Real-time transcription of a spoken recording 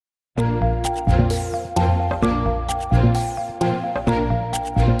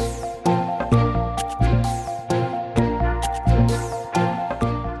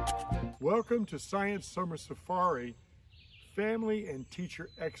Welcome to Science Summer Safari Family and Teacher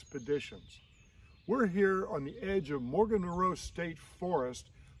Expeditions. We're here on the edge of Morgan Monroe State Forest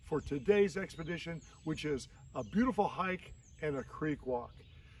for today's expedition, which is a beautiful hike and a creek walk.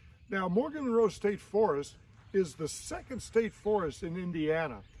 Now, Morgan Monroe State Forest is the second state forest in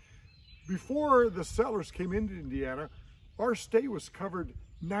Indiana. Before the settlers came into Indiana, our state was covered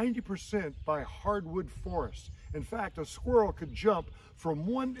 90% by hardwood forests. In fact, a squirrel could jump from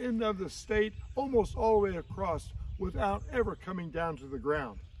one end of the state almost all the way across without ever coming down to the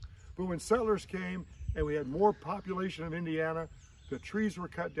ground. But when settlers came and we had more population of Indiana, the trees were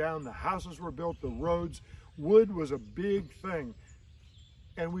cut down, the houses were built, the roads, wood was a big thing,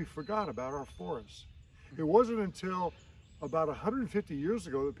 and we forgot about our forests. It wasn't until about 150 years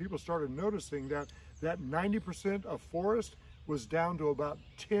ago that people started noticing that 90% of forest was down to about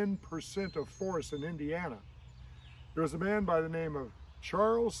 10% of forest in Indiana. There was a man by the name of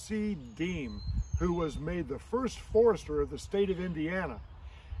Charles C. Deem who was made the first forester of the state of Indiana.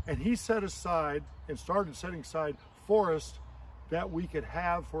 And he set aside and started setting aside forests that we could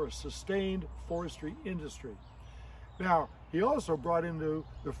have for a sustained forestry industry. Now, he also brought into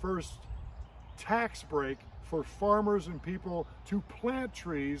the first tax break for farmers and people to plant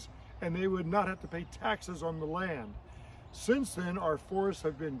trees, and they would not have to pay taxes on the land. Since then, our forests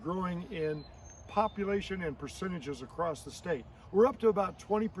have been growing in population and percentages across the state. We're up to about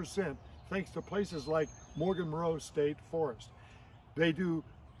 20% thanks to places like Morgan Monroe State Forest. They do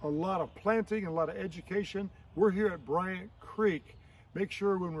a lot of planting and a lot of education. We're here at Bryant Creek. Make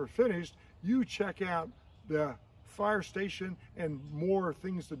sure when we're finished, you check out the fire station and more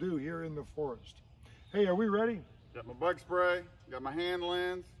things to do here in the forest. Hey, are we ready? Got my bug spray, got my hand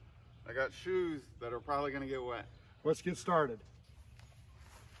lens, I got shoes that are probably gonna get wet. Let's get started.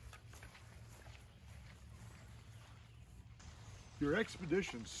 Your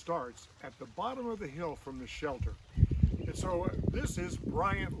expedition starts at the bottom of the hill from the shelter. And so this is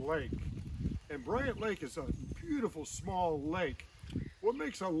Bryant Lake. And Bryant Lake is a beautiful small lake. What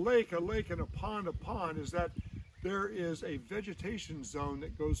makes a lake and a pond is that there is a vegetation zone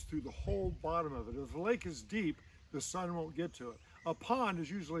that goes through the whole bottom of it. If the lake is deep, the sun won't get to it. A pond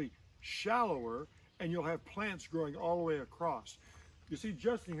is usually shallower and you'll have plants growing all the way across. You see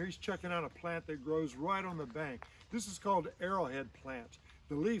Justin here, he's checking out a plant that grows right on the bank. This is called arrowhead plant.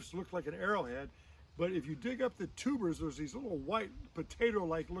 The leaves look like an arrowhead, but if you dig up the tubers, there's these little white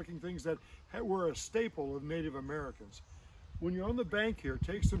potato-like looking things that were a staple of Native Americans. When you're on the bank here,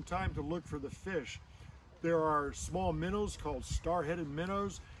 take some time to look for the fish. There are small minnows called star-headed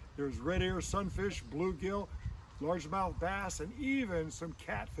minnows. There's red ear sunfish, bluegill, largemouth bass, and even some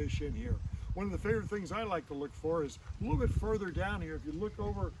catfish in here. One of the favorite things I like to look for is a little bit further down here. If you look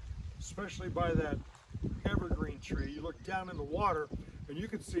over, especially by that evergreen tree, you look down in the water and you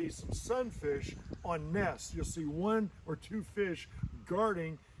can see some sunfish on nests. You'll see one or two fish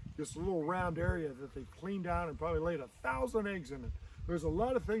guarding this little round area that they've cleaned out and probably laid 1,000 eggs in it. There's a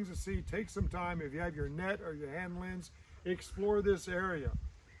lot of things to see. Take some time. If you have your net or your hand lens, explore this area.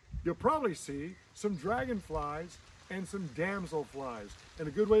 You'll probably see some dragonflies and some damselflies. And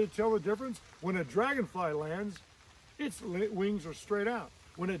a good way to tell the difference, when a dragonfly lands, its wings are straight out.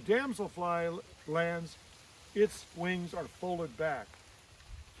 When a damselfly lands, its wings are folded back.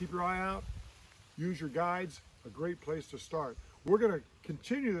 Keep your eye out, use your guides, a great place to start. We're gonna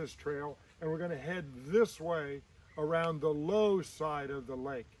continue this trail and we're gonna head this way around the low side of the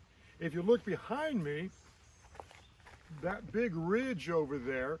lake. If you look behind me, that big ridge over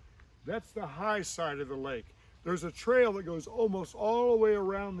there, that's the high side of the lake. There's a trail that goes almost all the way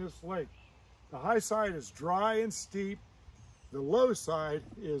around this lake. The high side is dry and steep. The low side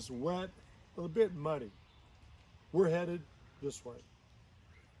is wet, a bit muddy. We're headed this way.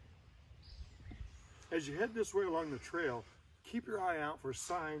 As you head this way along the trail, keep your eye out for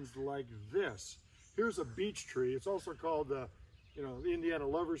signs like this. Here's a beech tree. It's also called the Indiana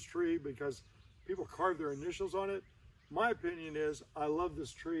lover's tree because people carve their initials on it. My opinion is I love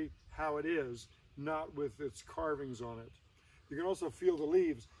this tree how it is, not with its carvings on it. You can also feel the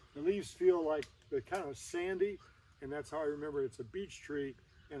leaves. The leaves feel like they're kind of sandy, and that's how I remember it's a beech tree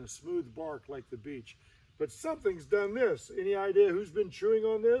and a smooth bark like the beech. But something's done this. Any idea who's been chewing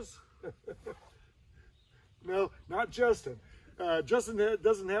on this? No, not Justin. Justin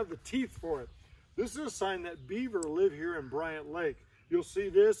doesn't have the teeth for it. This is a sign that beaver live here in Bryant Lake. You'll see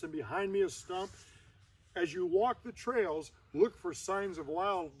this, and behind me a stump. As you walk the trails, look for signs of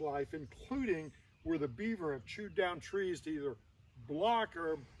wildlife, including where the beaver have chewed down trees to either block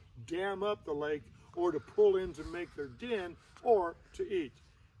or dam up the lake, or to pull in to make their den, or to eat.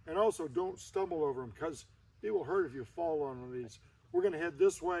 And also don't stumble over them because it will hurt if you fall on one of these. We're going to head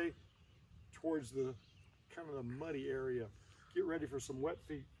this way towards the kind of the muddy area. Get ready for some wet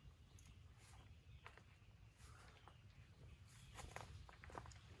feet.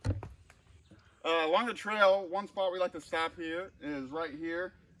 Along the trail, one spot we like to stop here is right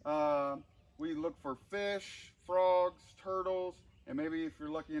here. We look for fish, frogs, turtles, and maybe if you're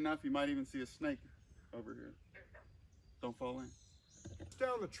lucky enough, you might even see a snake over here. Don't fall in.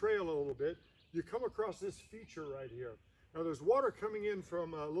 Down the trail a little bit, you come across this feature right here. Now there's water coming in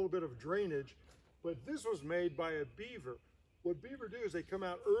from a little bit of drainage, but this was made by a beaver. What beaver do is they come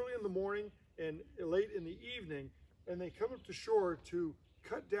out early in the morning and late in the evening, and they come up to shore to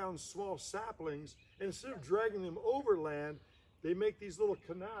cut down small saplings, and instead of dragging them overland, they make these little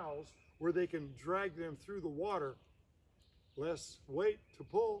canals where they can drag them through the water, less weight to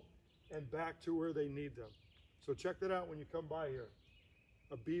pull, and back to where they need them. So check that out when you come by here,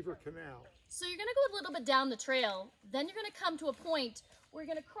 a beaver canal. So you're gonna go a little bit down the trail, then you're gonna come to a point where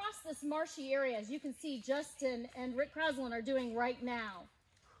you're gonna cross this marshy area, as you can see Justin and Rick Crosslin are doing right now.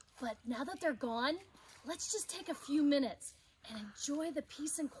 But now that they're gone, let's just take a few minutes and enjoy the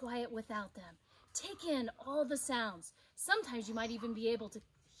peace and quiet without them. Take in all the sounds. Sometimes you might even be able to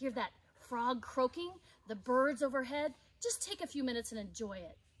hear that frog croaking, the birds overhead. Just take a few minutes and enjoy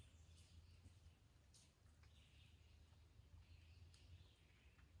it.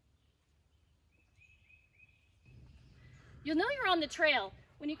 You'll know you're on the trail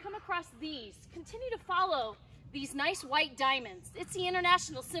when you come across these. Continue to follow these nice white diamonds. It's the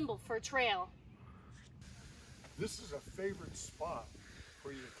international symbol for a trail. This is a favorite spot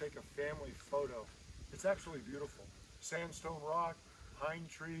for you to take a family photo. It's absolutely beautiful. Sandstone rock, pine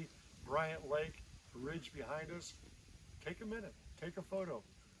tree, Bryant Lake, the ridge behind us. Take a minute, take a photo,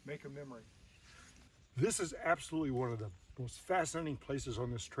 make a memory. This is absolutely one of the most fascinating places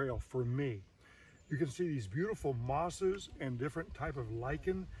on this trail for me. You can see these beautiful mosses and different type of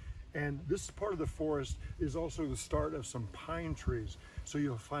lichen. And this part of the forest is also the start of some pine trees. So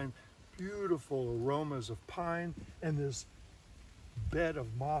you'll find beautiful aromas of pine and this bed of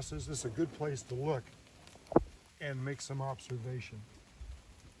mosses. This is a good place to look and make some observation.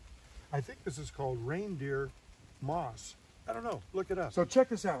 I think this is called reindeer moss. I don't know, look it up. So check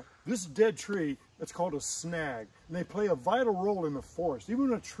this out. This dead tree, it's called a snag, and they play a vital role in the forest. Even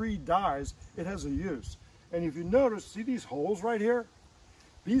when a tree dies, it has a use. And if you notice, see these holes right here?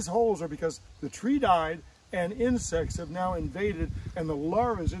 These holes are because the tree died and insects have now invaded and the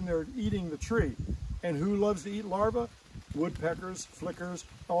larvae is in there eating the tree. And who loves to eat larvae? Woodpeckers, flickers,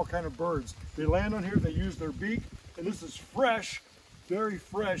 all kind of birds. They land on here, they use their beak, and this is fresh, very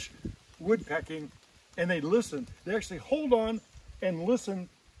fresh woodpecking, and they listen. They actually hold on and listen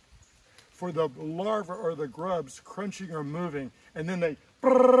for the larvae or the grubs crunching or moving, and then they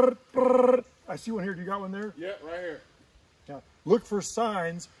brrr, brrr. I see one here. Do you got one there? Yeah, right here. Yeah. Look for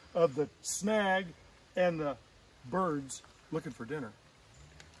signs of the snag and the birds looking for dinner.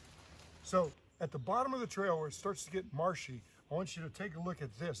 So at the bottom of the trail where it starts to get marshy, I want you to take a look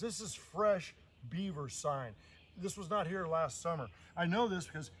at this. This is fresh beaver sign. This was not here last summer. I know this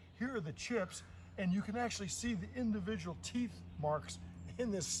because here are the chips, and you can actually see the individual teeth marks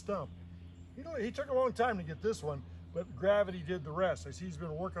in this stump. You know, he took a long time to get this one, but gravity did the rest. I see he's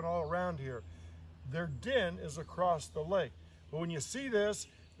been working all around here. Their den is across the lake. But when you see this,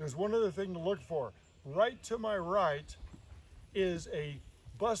 there's one other thing to look for. Right to my right is a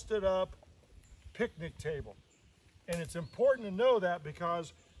busted up picnic table. And it's important to know that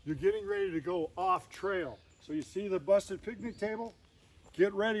because you're getting ready to go off trail. So you see the busted picnic table?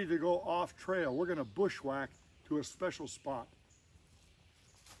 Get ready to go off trail. We're gonna bushwhack to a special spot.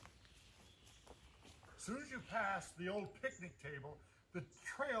 As soon as you pass the old picnic table, the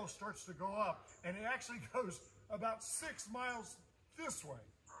trail starts to go up, and it actually goes about 6 miles this way.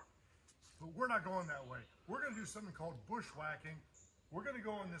 But we're not going that way. We're gonna do something called bushwhacking. We're gonna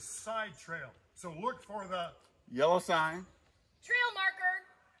go on this side trail. So look for the Yellow sign. Trail marker.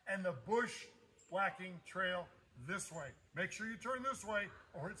 and the bushwhacking trail this way. Make sure you turn this way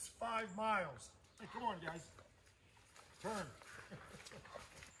or it's 5 miles. Hey, come on, guys. Turn.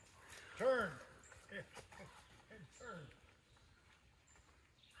 Turn. And turn.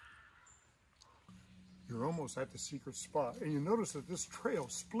 You're almost at the secret spot, and you notice that this trail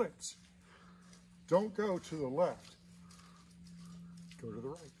splits. Don't go to the left. Go to the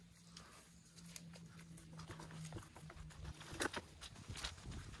right.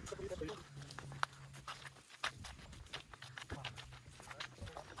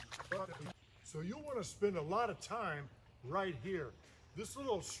 So you'll want to spend a lot of time right here. This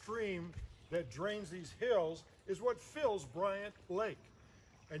little stream that drains these hills is what fills Bryant Lake.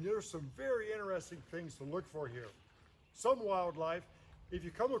 And there's some very interesting things to look for here. Some wildlife If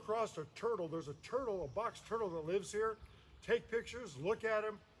you come across a turtle, there's a turtle, a box turtle that lives here. Take pictures, look at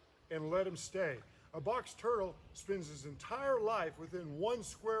him, and let him stay. A box turtle spends his entire life within 1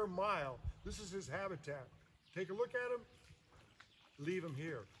 square mile. This is his habitat. Take a look at him, leave him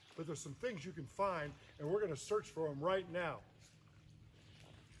here. But there's some things you can find, and we're going to search for them right now.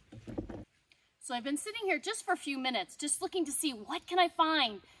 So I've been sitting here just for a few minutes, just looking to see what can I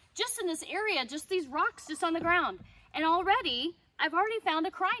find just in this area, just these rocks just on the ground. And I've already found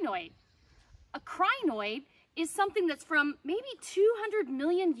a crinoid. A crinoid is something that's from maybe 200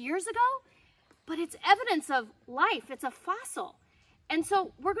 million years ago, but it's evidence of life. It's a fossil. And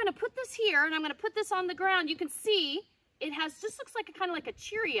so we're going to put this here, and I'm going to put this on the ground. You can see it just looks like kind of like a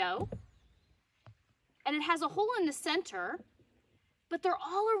Cheerio, and it has a hole in the center, but they're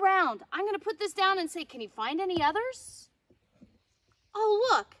all around. I'm going to put this down and say, can you find any others? Oh,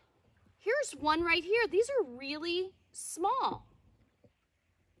 look, here's one right here. These are really small.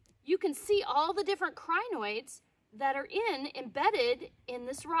 You can see all the different crinoids that are embedded in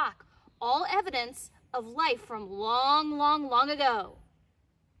this rock. All evidence of life from long, long, long ago.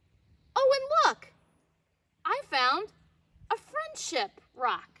 Oh, and look, I found a friendship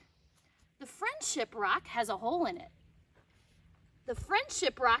rock. The friendship rock has a hole in it. The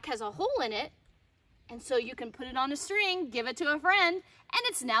friendship rock has a hole in it, and so you can put it on a string, give it to a friend, and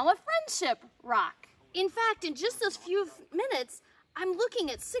it's now a friendship rock. In fact, in just those few minutes, I'm looking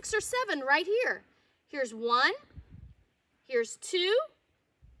at 6 or 7 right here. Here's 1, here's 2,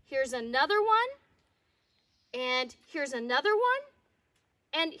 here's another one, and here's another one,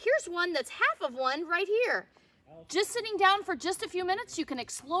 and here's one that's half of one right here. Just sitting down for just a few minutes, you can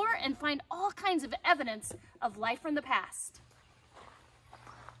explore and find all kinds of evidence of life from the past.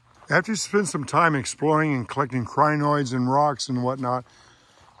 After you spend some time exploring and collecting crinoids and rocks and whatnot,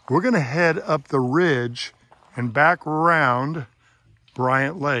 we're going to head up the ridge and back around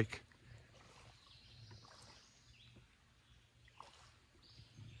Bryant Lake.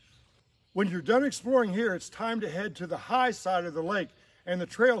 When you're done exploring here, it's time to head to the high side of the lake, and the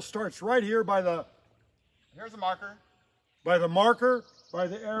trail starts right here by the... Here's a marker. By the marker, by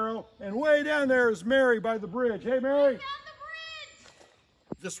the arrow, and way down there is Mary by the bridge. Hey, Mary. Down the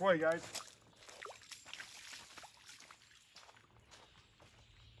bridge. This way, guys.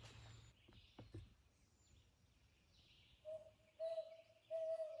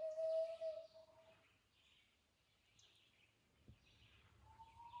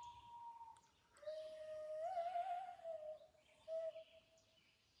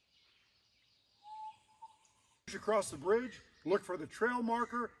 Across the bridge, look for the trail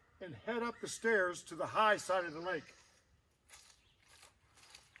marker, and head up the stairs to the high side of the lake.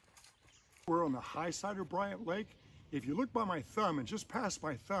 We're on the high side of Bryant Lake. If you look by my thumb and just past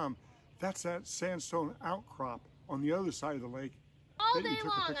my thumb, that's that sandstone outcrop on the other side of the lake. All day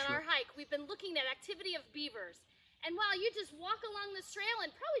long on our hike, we've been looking at activity of beavers. And while you just walk along this trail and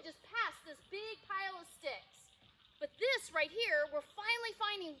probably just pass this big pile of sticks. But this right here, we're finally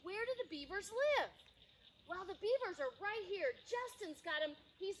finding, where do the beavers live? Well, the beavers are right here. Justin's got him.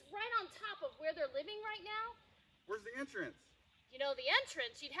 He's right on top of where they're living right now. Where's the entrance? You know, the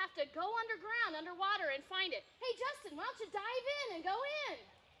entrance, you'd have to go underground, underwater, and find it. Hey, Justin, why don't you dive in and go in?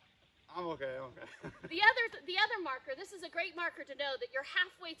 I'm okay, I'm okay. The other marker, this is a great marker to know that you're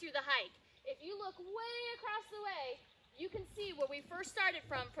halfway through the hike. If you look way across the way, you can see where we first started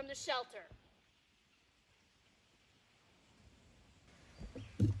from the shelter.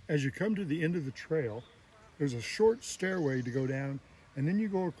 As you come to the end of the trail, there's a short stairway to go down, and then you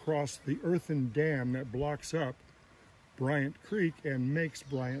go across the earthen dam that blocks up Bryant Creek and makes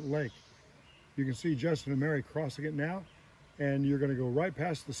Bryant Lake. You can see Justin and Mary crossing it now, and you're going to go right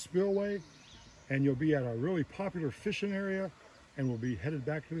past the spillway, and you'll be at a really popular fishing area, and we'll be headed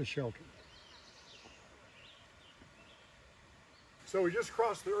back to the shelter. So we just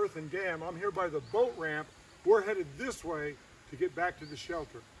crossed the earthen dam. I'm here by the boat ramp. We're headed this way to get back to the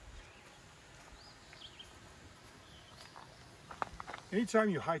shelter. Anytime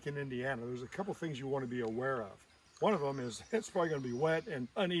you hike in Indiana, there's a couple things you want to be aware of. One of them is it's probably going to be wet and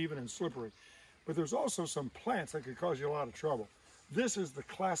uneven and slippery, but there's also some plants that could cause you a lot of trouble. This is the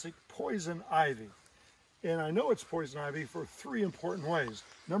classic poison ivy, and I know it's poison ivy for 3 important ways.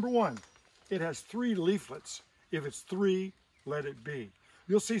 Number 1, it has 3 leaflets. If it's 3, let it be.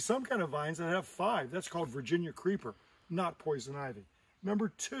 You'll see some kind of vines that have 5. That's called Virginia creeper, not poison ivy.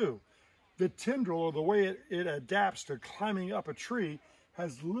 Number 2, the tendril, or the way it adapts to climbing up a tree,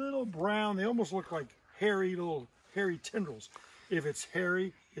 has little brown, they almost look like little hairy tendrils. If it's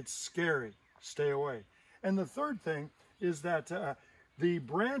hairy, it's scary. Stay away. And the third thing is that the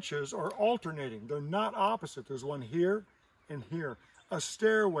branches are alternating. They're not opposite. There's one here and here. a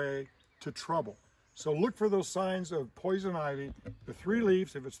stairway to trouble. So look for those signs of poison ivy. The 3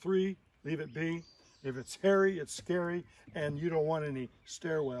 leaves, if it's 3, leave it be. If it's hairy, it's scary, and you don't want any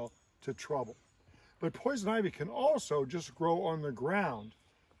stairwell to trouble. But poison ivy can also just grow on the ground.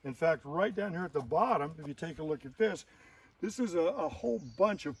 In fact, right down here at the bottom, if you take a look at this, this is a whole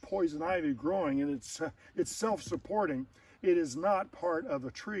bunch of poison ivy growing, and it's self-supporting. It is not part of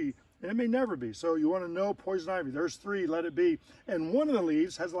a tree, and it may never be. So you want to know poison ivy. There's 3, let it be. And one of the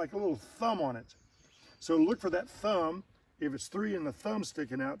leaves has like a little thumb on it. So look for that thumb. If it's 3 and the thumb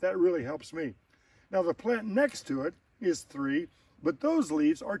sticking out, that really helps me. Now the plant next to it is 3, but those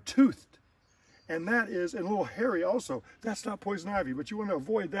leaves are toothed. And that is, and a little hairy also. That's not poison ivy, but you want to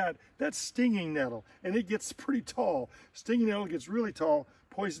avoid that. That's stinging nettle, and it gets pretty tall. Stinging nettle gets really tall.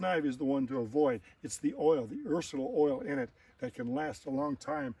 Poison ivy is the one to avoid. It's the oil, the ursula oil in it that can last a long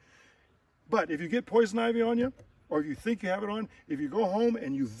time. But if you get poison ivy on you, or if you think you have it on, if you go home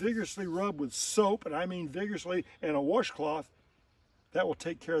and you vigorously rub with soap, and I mean vigorously, and a washcloth, that will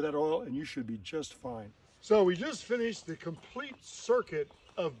take care of that oil, and you should be just fine. So we just finished the complete circuit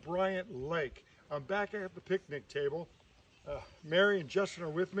of Bryant Lake. I'm back at the picnic table. Mary and Justin are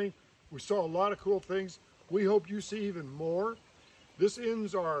with me. We saw a lot of cool things. We hope you see even more. This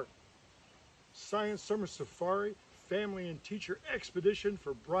ends our Science Summer Safari Family and Teacher Expedition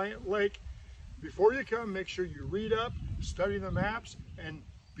for Bryant Lake. Before you come, make sure you read up, study the maps, and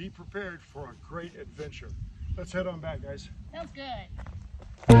be prepared for a great adventure. Let's head on back, guys. Sounds good.